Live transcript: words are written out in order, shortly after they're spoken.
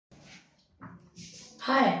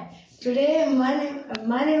Hi, today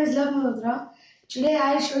my name is Love Malhotra. Today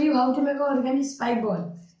I'll show you how to make an origami spike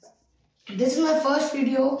ball. This is my first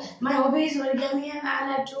video. My hobby is origami and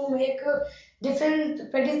I like to make different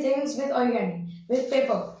pretty things with origami, with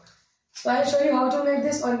paper. So I'll show you how to make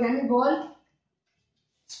this origami ball,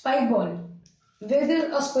 spike ball. With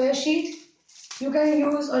a square sheet, you can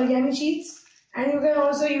use origami sheets and you can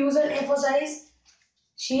also use an A4 size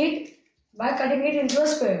sheet by cutting it into a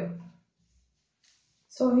square.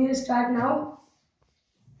 So we'll start now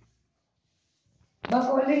by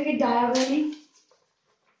folding it diagonally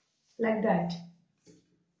like that,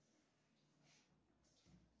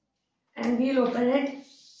 and we'll open it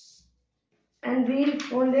and we'll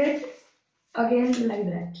fold it again like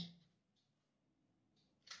that.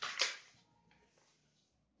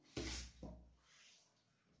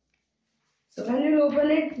 So when you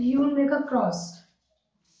open it, you will make a cross.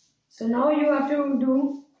 So now you have to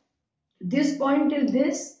do this point till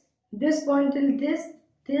this point till this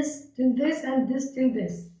till this, and this till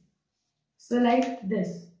this. So like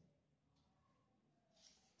this.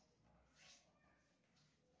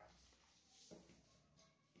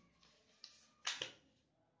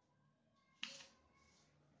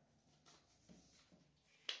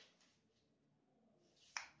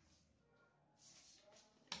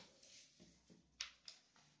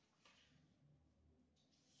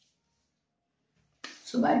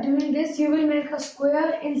 So by doing this, you will make a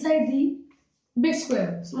square inside the big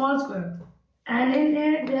square, small square. And in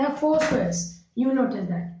it, there are 4 squares. You notice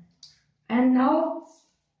that. And now,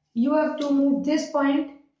 you have to move this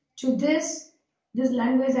point to this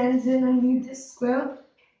line which ends in and meet this square.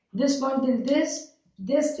 This point till this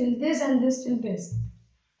till this, and this till this.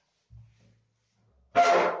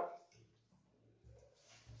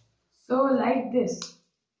 So like this,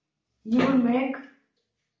 you will make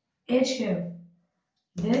edge here.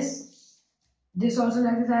 This also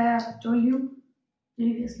like this I have told you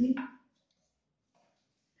previously,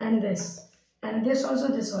 and this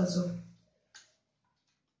also.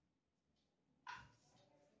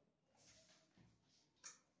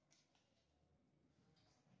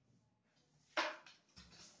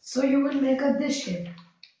 So you will make this shape.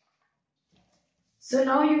 So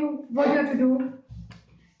now what you have to do,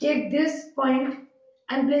 take this point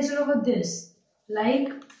and place it over this,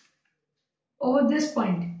 like over this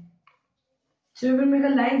point. So you will make a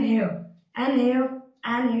line here, and here,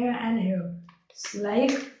 and here, and here. It's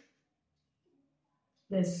like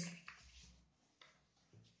this.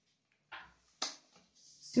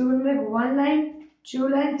 So you will make 1 line, 2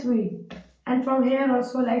 line, 3. And from here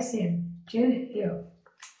also like same, till here.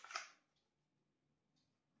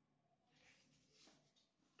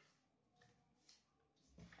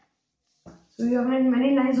 So you have made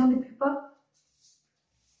many lines on the paper.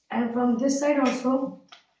 And from this side also,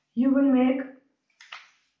 you will make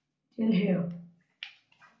till here.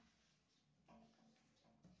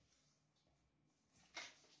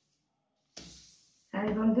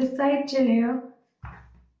 And from this side till here.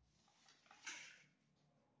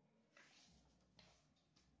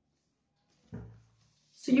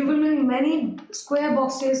 So you will make many square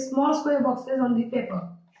boxes, small square boxes on the paper.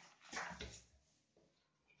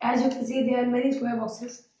 As you can see, there are many square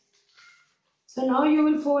boxes. So now you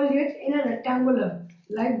will fold it in a rectangular,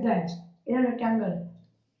 like that, in a rectangle,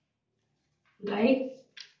 like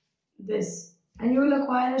this. And you will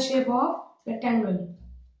acquire a shape of rectangle.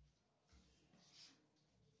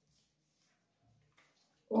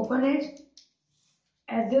 Open it,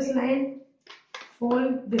 at this line,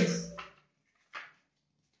 fold this.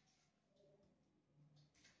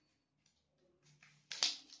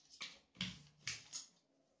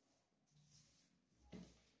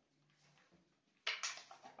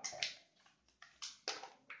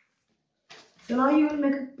 So now you will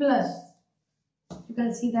make a plus. You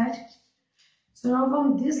can see that. So now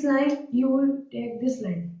from this line, you will take this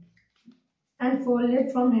line and fold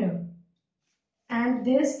it from here. And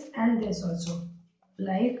this also,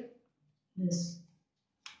 like this.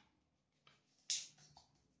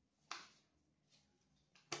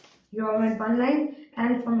 You have made 1 line,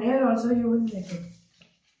 and from here also you will make it.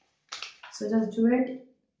 So just do it.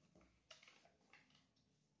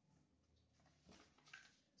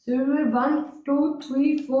 So you will make 1, 2,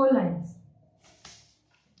 3, 4 lines.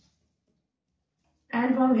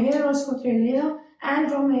 And from here also till here, and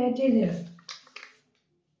from here till here.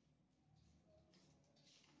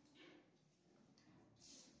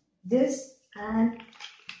 This and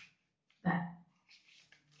that.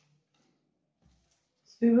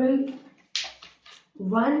 So we will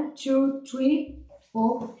 1, 2, 3,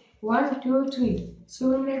 4, 1, 2, 3. So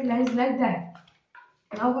we will make lines like that.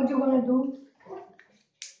 Now what you're gonna do?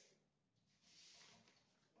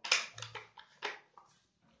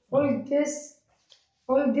 fold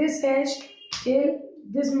this edge till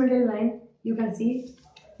this middle line. You can see,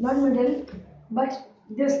 not middle, but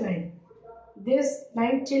this line. This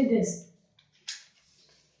line till this.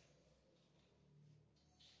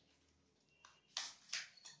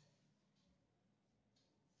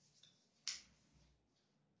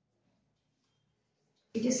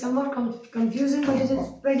 It is somewhat confusing, but it is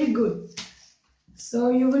pretty good. So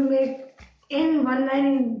you will make in one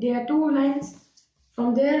line, there are two lines.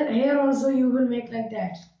 From there, here also you will make like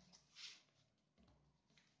that.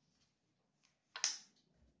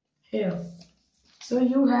 Here. So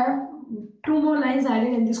you have two more lines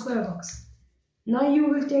added in the square box. Now you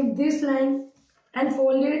will take this line and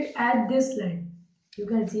fold it at this line. You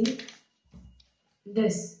can see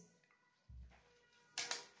this.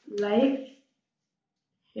 Like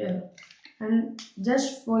here. And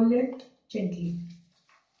just fold it gently.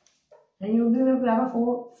 And you will have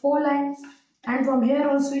four lines. And from here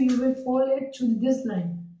also you will fold it to this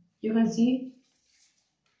line. You can see.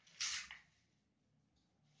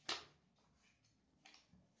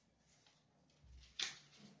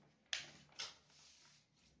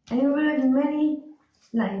 And you will have many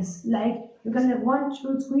lines. Like you can have 1,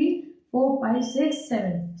 2, 3, 4, 5, 6,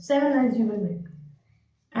 7. 7 lines you will make.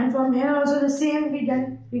 And from here also the same we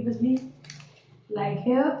done previously. Like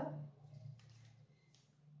here.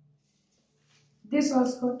 This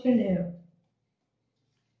also till here.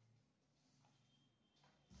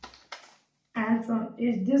 And from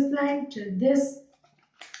this line till this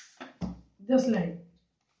line.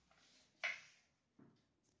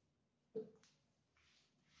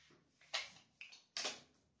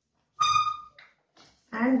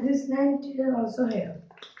 And this line till also here.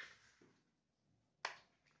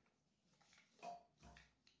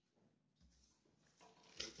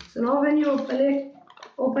 So now when you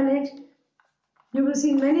open it, you will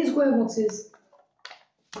see many square boxes.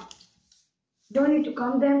 Don't need to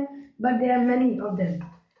count them, but there are many of them.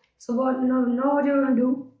 So now what you're going to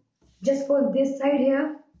do, just fold this side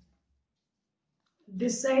here,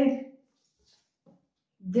 this side,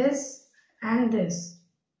 this and this.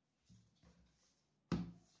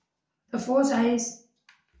 The four sides.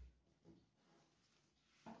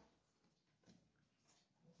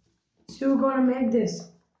 So you're going to make this.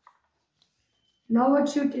 Now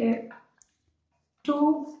what you take,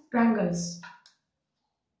 two triangles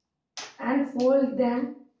and fold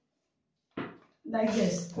them like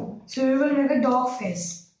this. So you will make a dog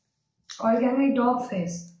face. Origami dog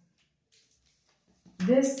face.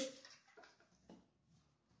 This,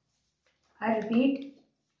 I repeat,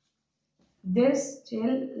 this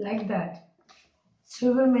till like that. So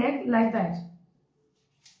you will make like that.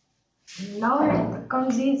 Now it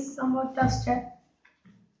comes in somewhat tough step.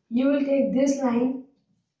 You will take this line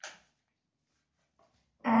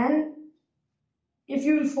and if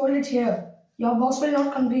you will fold it here, your box will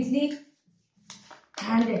not completely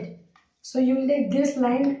hand it. So you will take this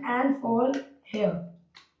line and fold here.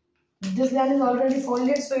 This line is already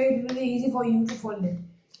folded, so it will be easy for you to fold it.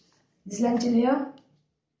 This line till here,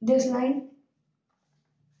 this line,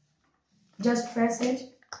 just press it,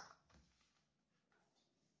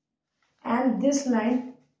 and this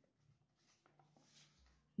line,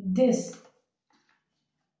 this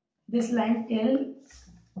line till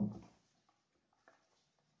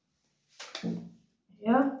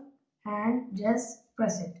here, and just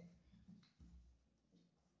press it.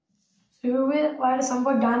 So you will acquire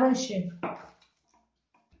somewhat diamond shape.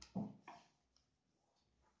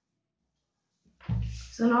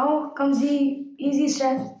 So now comes the easy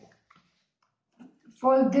step.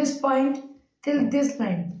 For this point till this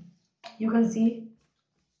line, you can see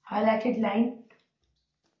highlighted line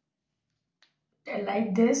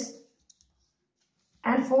like this,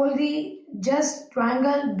 and fold the just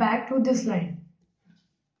triangle back to this line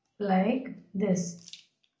like this.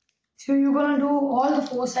 So you're gonna do all the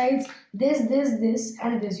four sides, this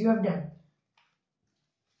and this you have done.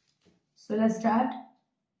 So let's start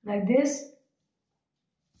like this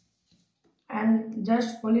and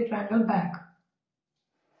just fold the triangle back.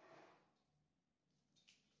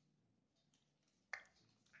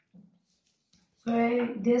 So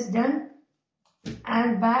this done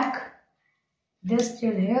and back, this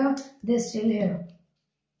till here, this till here.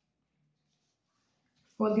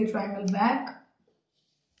 Fold the triangle back.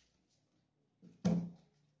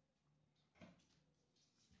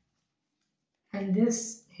 And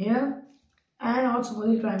this here, and also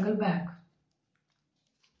fold the triangle back.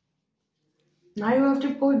 Now you have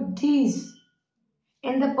to put these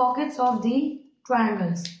in the pockets of the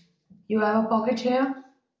triangles. You have a pocket here.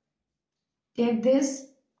 Take this.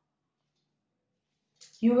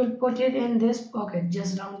 You will put it in this pocket.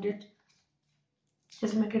 Just round it.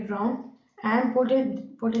 Just make it round and put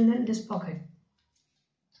in this pocket.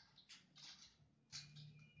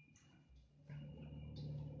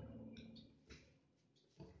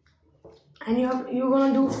 And you're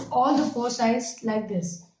gonna do all the 4 sides like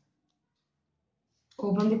this.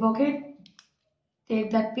 Open the pocket, take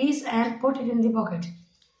that piece and put it in the pocket.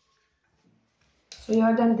 So you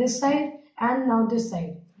have done this side and now this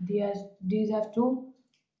side. These have 2.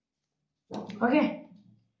 Okay.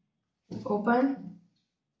 Open,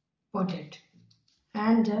 put it,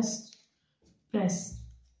 and just press.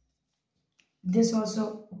 This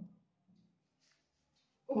also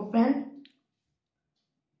open,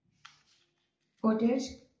 put it,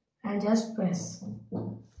 and just press.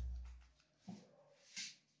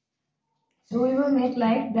 So we will make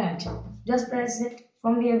like that. Just press it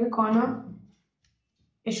from the every corner.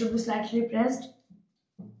 It should be slightly pressed.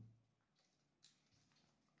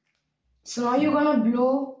 So now you're gonna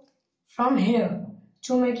blow from here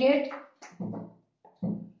to make it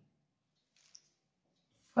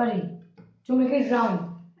furry, to make it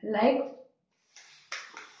round, like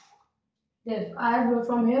this. I blow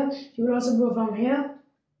from here, you will also blow from here.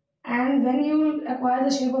 And when you acquire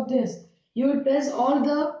the shape of this, you will press all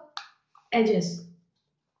the edges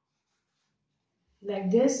like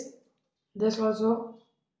this. This also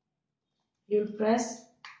you'll press.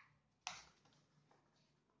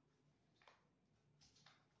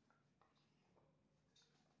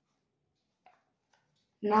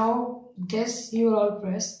 Now this you will all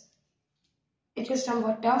press. It is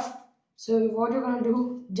somewhat tough, so what you're gonna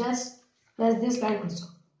do, just press this line also,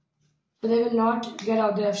 so they will not get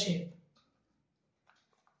out their shape.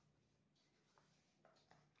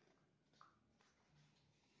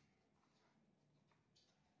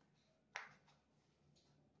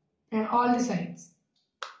 And all the sides.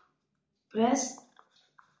 Press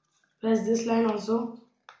this line also.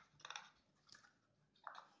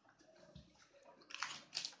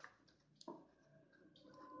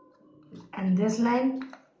 And this line.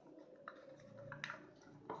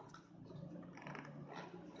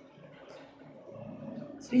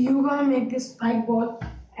 So you're gonna make this spike ball,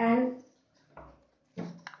 and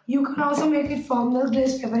you can also make it from the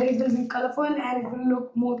glazed paper. It will be colorful and it will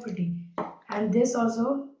look more pretty. And this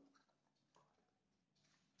also.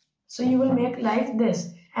 So you will make like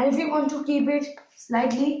this. And if you want to keep it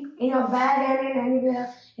slightly in your bag and in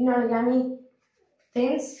anywhere in origami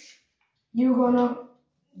things, you're gonna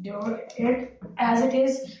do it as it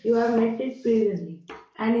is. You have made it previously.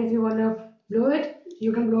 And if you wanna blow it,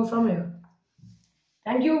 you can blow from here.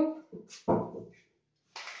 Thank you.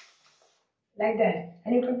 Like that.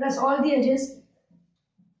 And you can press all the edges.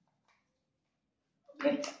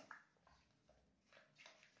 Okay.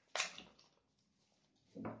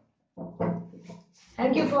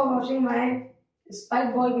 Thank you for watching my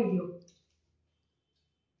spike ball video.